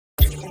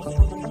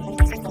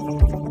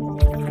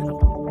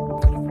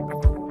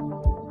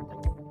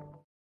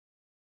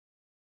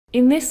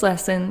In this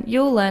lesson,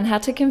 you'll learn how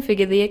to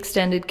configure the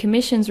Extended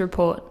Commissions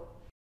report.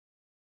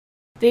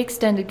 The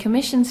Extended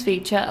Commissions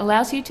feature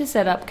allows you to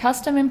set up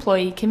custom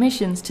employee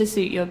commissions to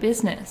suit your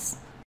business.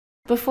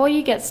 Before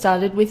you get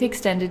started with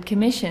Extended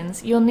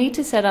Commissions, you'll need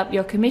to set up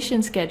your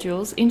commission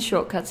schedules in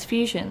Shortcuts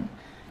Fusion.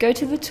 Go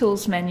to the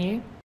Tools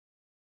menu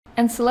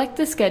and select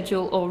the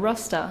schedule or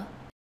roster.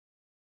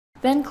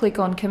 Then click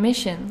on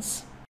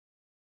Commissions.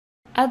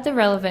 Add the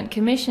relevant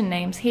commission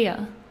names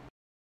here.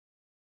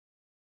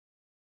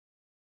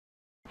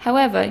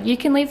 However, you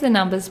can leave the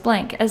numbers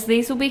blank as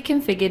these will be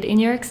configured in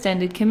your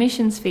Extended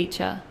Commissions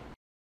feature.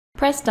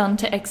 Press Done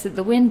to exit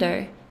the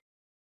window.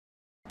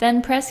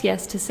 Then press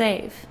Yes to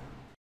save.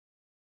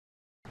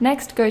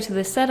 Next, go to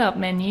the Setup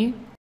menu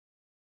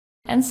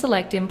and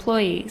select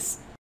Employees.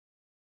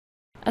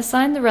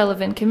 Assign the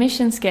relevant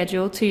commission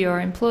schedule to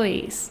your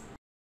employees.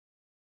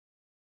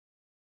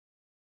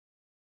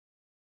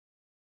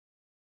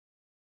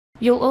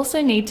 You'll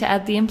also need to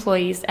add the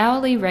employee's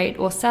hourly rate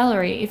or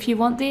salary if you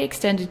want the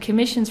Extended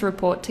Commissions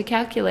report to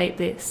calculate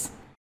this.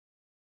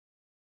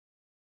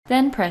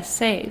 Then press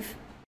Save.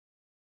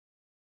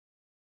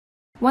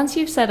 Once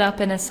you've set up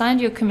and assigned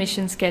your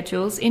commission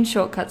schedules in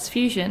Shortcuts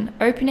Fusion,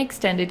 open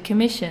Extended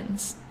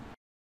Commissions.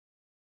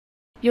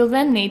 You'll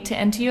then need to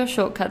enter your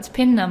Shortcuts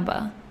PIN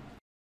number.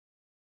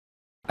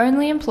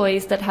 Only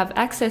employees that have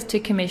access to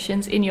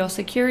commissions in your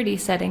security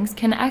settings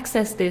can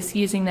access this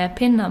using their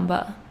PIN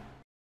number.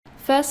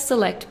 First,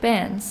 select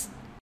Bands.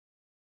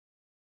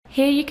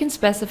 Here you can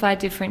specify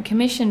different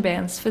commission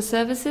bands for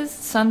services,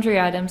 sundry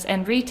items,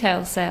 and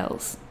retail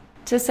sales.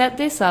 To set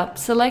this up,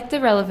 select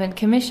the relevant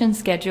commission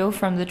schedule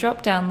from the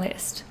drop-down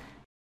list.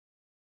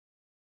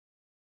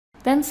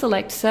 Then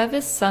select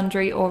Service,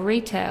 Sundry, or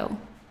Retail.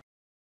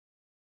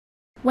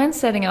 When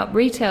setting up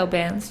retail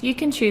bands, you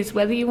can choose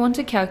whether you want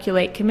to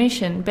calculate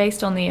commission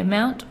based on the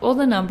amount or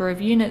the number of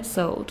units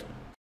sold.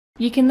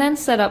 You can then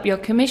set up your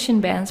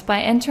commission bands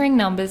by entering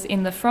numbers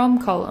in the From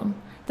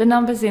column. The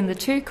numbers in the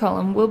To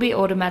column will be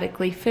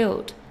automatically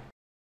filled.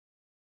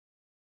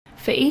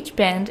 For each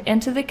band,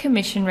 enter the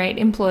commission rate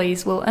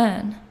employees will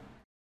earn.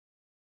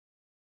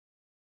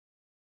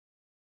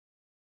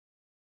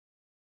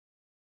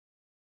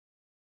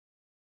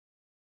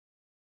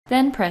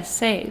 Then press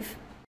Save.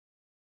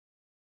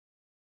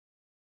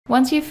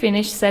 Once you've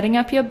finished setting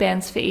up your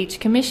bands for each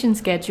commission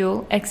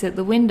schedule, exit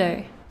the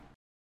window.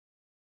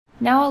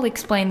 Now I'll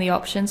explain the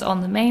options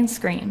on the main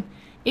screen.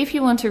 If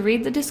you want to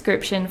read the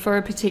description for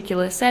a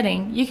particular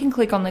setting, you can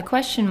click on the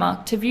question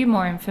mark to view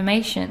more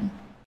information.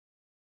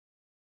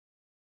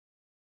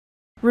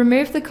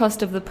 Remove the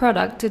cost of the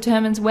product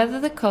determines whether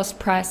the cost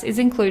price is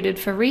included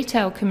for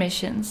retail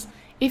commissions.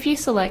 If you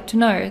select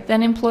No,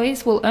 then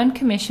employees will earn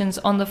commissions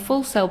on the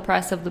full sale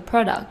price of the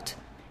product.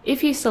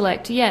 If you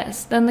select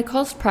Yes, then the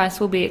cost price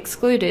will be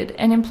excluded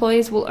and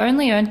employees will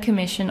only earn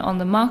commission on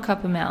the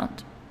markup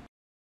amount.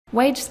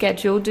 Wage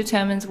schedule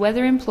determines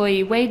whether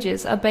employee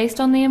wages are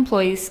based on the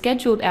employee's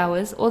scheduled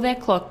hours or their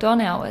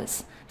clocked-on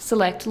hours.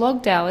 Select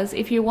logged hours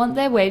if you want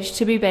their wage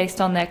to be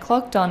based on their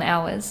clocked-on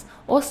hours,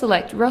 or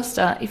select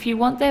roster if you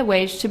want their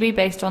wage to be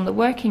based on the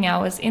working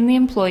hours in the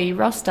employee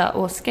roster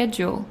or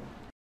schedule.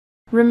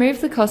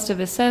 Remove the cost of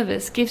a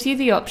service gives you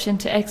the option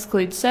to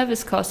exclude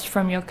service costs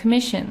from your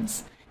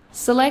commissions.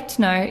 Select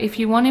No if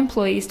you want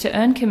employees to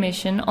earn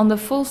commission on the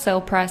full sale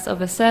price of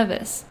a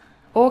service,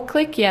 or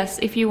click Yes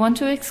if you want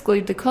to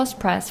exclude the cost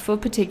price for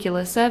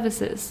particular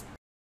services.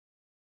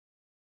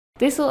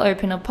 This will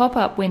open a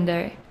pop-up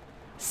window.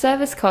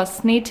 Service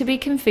costs need to be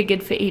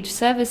configured for each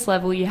service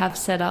level you have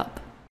set up.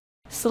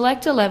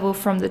 Select a level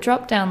from the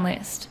drop-down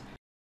list.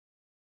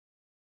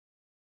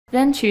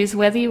 Then choose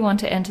whether you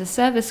want to enter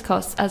service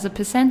costs as a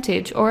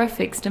percentage or a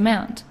fixed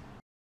amount.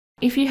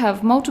 If you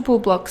have multiple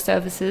block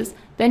services,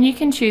 then you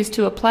can choose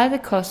to apply the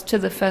cost to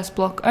the first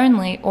block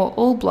only or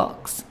all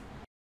blocks.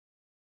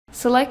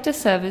 Select a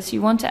service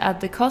you want to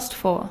add the cost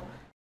for,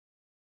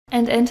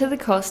 and enter the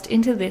cost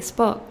into this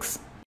box.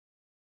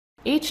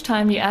 Each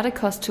time you add a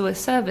cost to a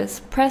service,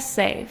 press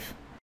Save.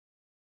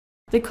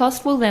 The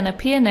cost will then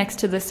appear next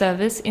to the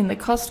service in the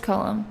Cost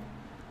column.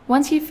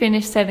 Once you've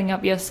finished setting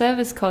up your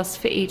service costs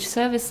for each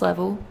service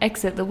level,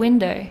 exit the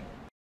window.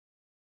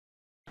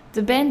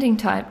 The banding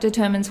type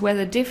determines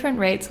whether different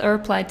rates are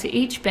applied to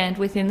each band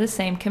within the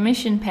same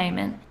commission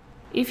payment.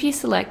 If you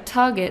select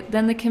Target,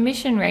 then the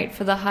commission rate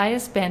for the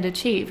highest band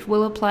achieved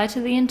will apply to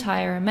the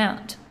entire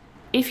amount.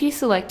 If you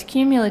select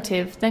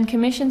Cumulative, then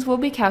commissions will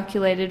be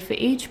calculated for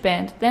each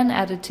band, then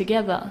added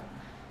together.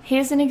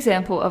 Here's an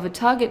example of a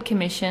target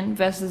commission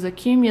versus a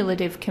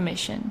cumulative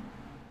commission.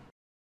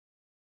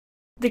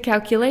 The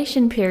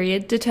calculation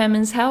period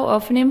determines how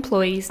often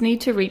employees need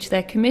to reach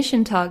their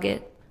commission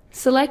target.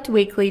 Select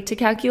Weekly to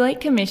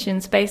calculate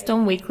commissions based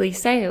on weekly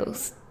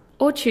sales,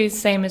 or choose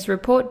Same as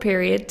Report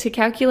Period to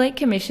calculate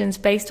commissions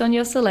based on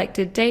your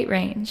selected date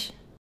range.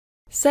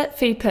 Set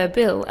Fee per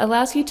Bill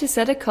allows you to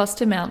set a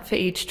cost amount for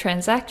each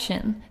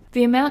transaction.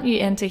 The amount you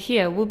enter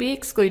here will be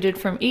excluded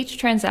from each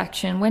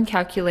transaction when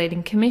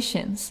calculating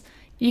commissions.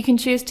 You can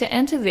choose to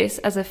enter this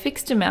as a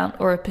fixed amount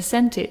or a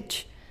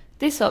percentage.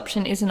 This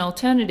option is an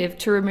alternative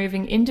to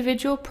removing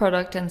individual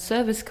product and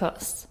service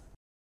costs.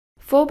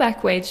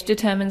 Fallback wage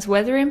determines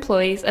whether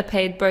employees are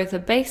paid both a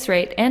base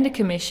rate and a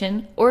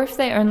commission, or if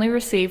they only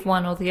receive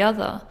one or the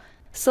other.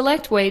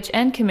 Select wage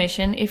and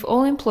commission if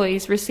all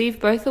employees receive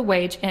both a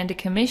wage and a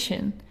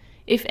commission.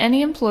 If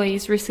any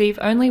employees receive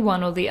only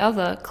one or the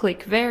other,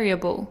 click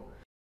Variable.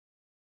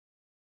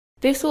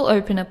 This will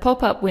open a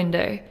pop-up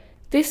window.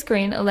 This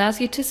screen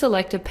allows you to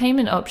select a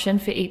payment option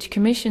for each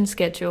commission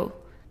schedule.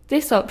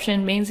 This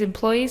option means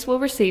employees will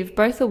receive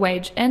both a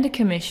wage and a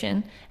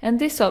commission, and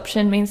this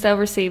option means they'll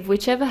receive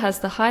whichever has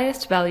the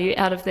highest value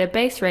out of their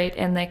base rate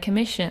and their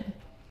commission.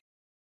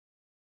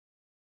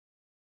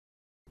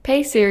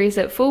 Pay series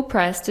at full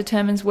price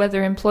determines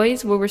whether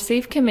employees will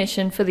receive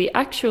commission for the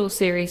actual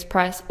series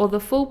price or the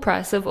full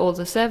price of all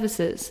the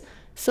services.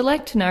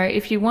 Select No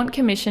if you want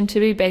commission to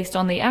be based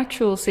on the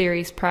actual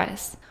series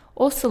price,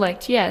 or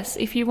select Yes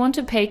if you want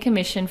to pay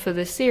commission for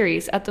the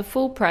series at the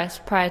full price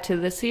prior to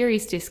the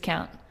series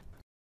discount.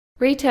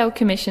 Retail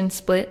commission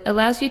split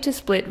allows you to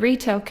split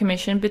retail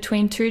commission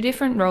between two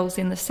different roles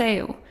in the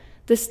sale.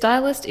 The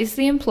stylist is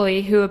the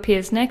employee who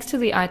appears next to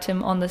the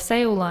item on the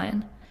sale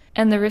line,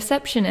 and the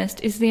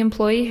receptionist is the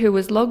employee who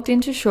was logged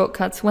into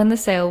Shortcuts when the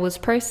sale was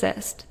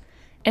processed.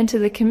 Enter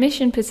the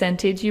commission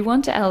percentage you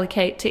want to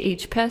allocate to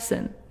each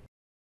person.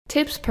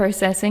 Tips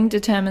processing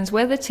determines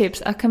whether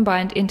tips are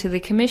combined into the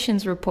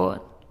commissions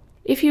report.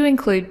 If you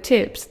include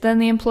tips, then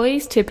the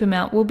employee's tip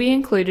amount will be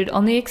included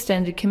on the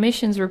extended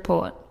commissions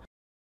report.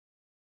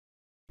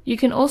 You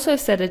can also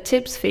set a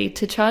tips fee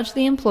to charge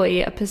the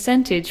employee a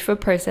percentage for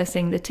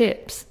processing the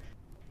tips.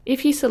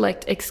 If you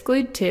select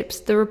Exclude Tips,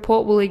 the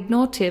report will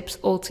ignore tips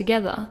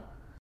altogether.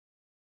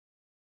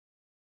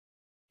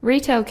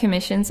 Retail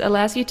commissions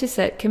allows you to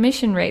set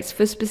commission rates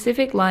for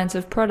specific lines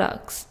of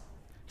products.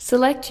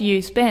 Select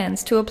Use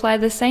Bands to apply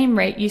the same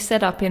rate you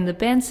set up in the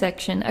Band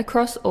section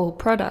across all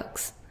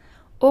products.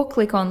 Or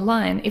click on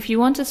Line if you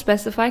want to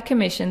specify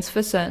commissions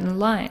for certain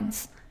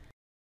lines.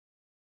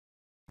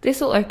 This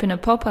will open a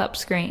pop-up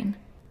screen.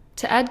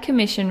 To add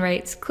commission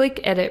rates, click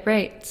Edit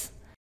Rates.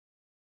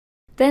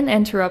 Then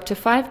enter up to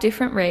 5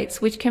 different rates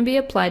which can be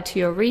applied to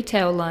your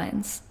retail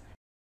lines.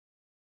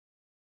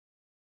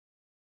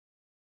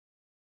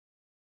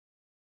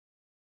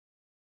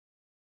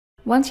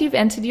 Once you've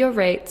entered your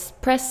rates,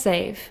 press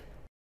Save.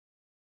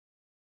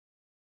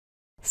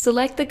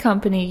 Select the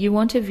company you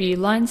want to view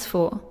lines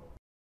for.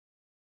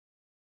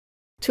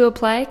 To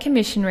apply a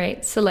commission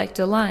rate, select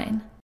a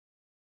line.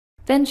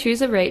 Then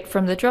choose a rate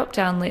from the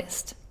drop-down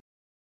list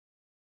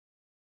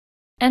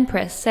and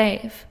press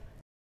Save.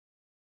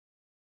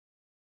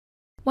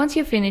 Once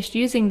you're finished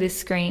using this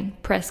screen,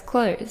 press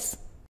Close.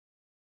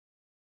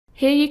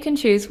 Here you can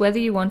choose whether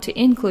you want to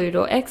include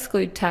or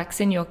exclude tax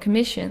in your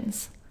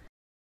commissions.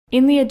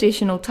 In the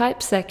Additional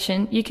Types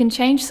section, you can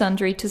change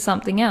sundry to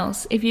something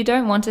else if you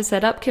don't want to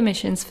set up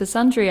commissions for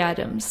sundry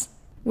items.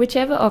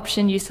 Whichever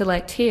option you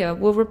select here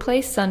will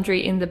replace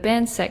sundry in the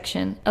Bands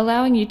section,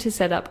 allowing you to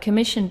set up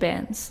commission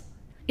bands.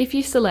 If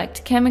you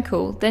select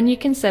Chemical, then you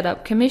can set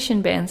up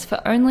commission bands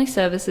for only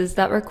services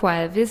that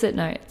require visit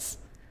notes.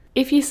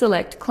 If you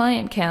select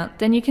Client Count,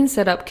 then you can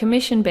set up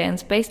commission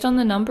bands based on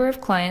the number of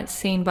clients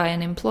seen by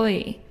an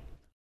employee.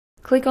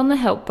 Click on the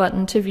Help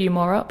button to view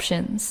more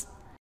options.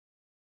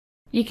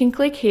 You can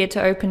click here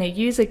to open a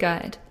user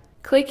guide,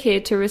 click here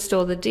to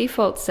restore the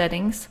default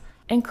settings,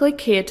 and click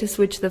here to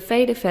switch the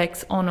fade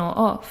effects on or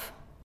off.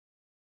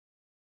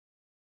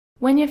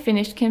 When you're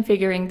finished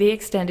configuring the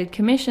extended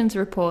commissions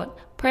report,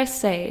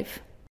 press Save.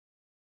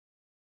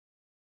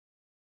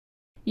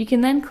 You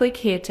can then click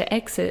here to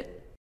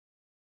exit.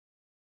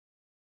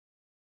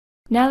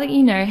 Now that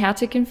you know how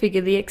to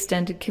configure the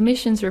extended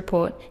commissions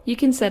report, you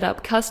can set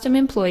up custom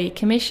employee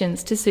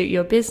commissions to suit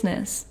your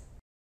business.